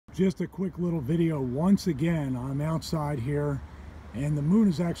Just a quick little video. Once again, I'm outside here and the moon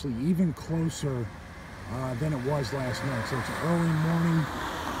is actually even closer than it was last night. So it's early morning,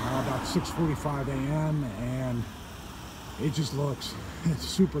 about 6:45 a.m. and it just looks it's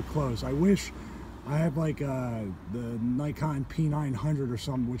super close. I wish I had like the Nikon P900 or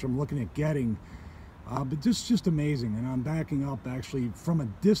something, which I'm looking at getting, but this is just amazing. And I'm backing up actually from a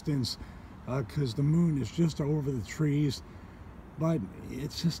distance because the moon is just over the trees. But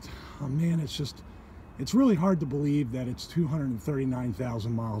it's just, oh man, it's really hard to believe that it's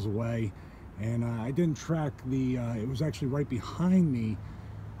 239,000 miles away. And I didn't track it was actually right behind me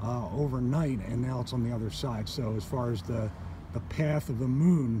overnight, and now it's on the other side. So as far as the path of the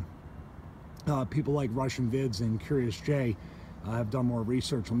moon, people like Russian Vids and Curious Jay have done more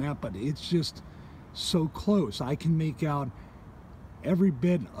research on that, but it's just so close. I can make out every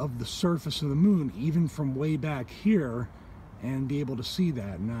bit of the surface of the moon, even from way back here, and be able to see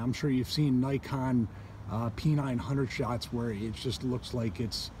that. And I'm sure you've seen Nikon P900 shots where it just looks like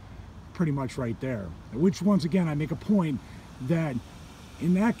it's pretty much right there. Which, once again, I make a point that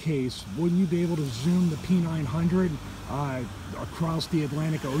in that case, wouldn't you be able to zoom the P900 across the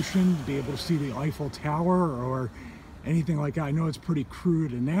Atlantic Ocean to be able to see the Eiffel Tower or anything like that? I know it's a pretty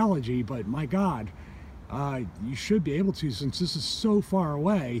crude analogy, but my God, you should be able to, since this is so far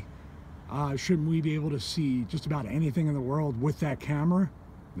away. Shouldn't we be able to see just about anything in the world with that camera?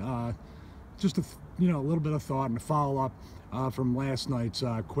 Just a little bit of thought and a follow-up from last night's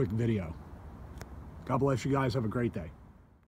quick video. God bless you guys. Have a great day.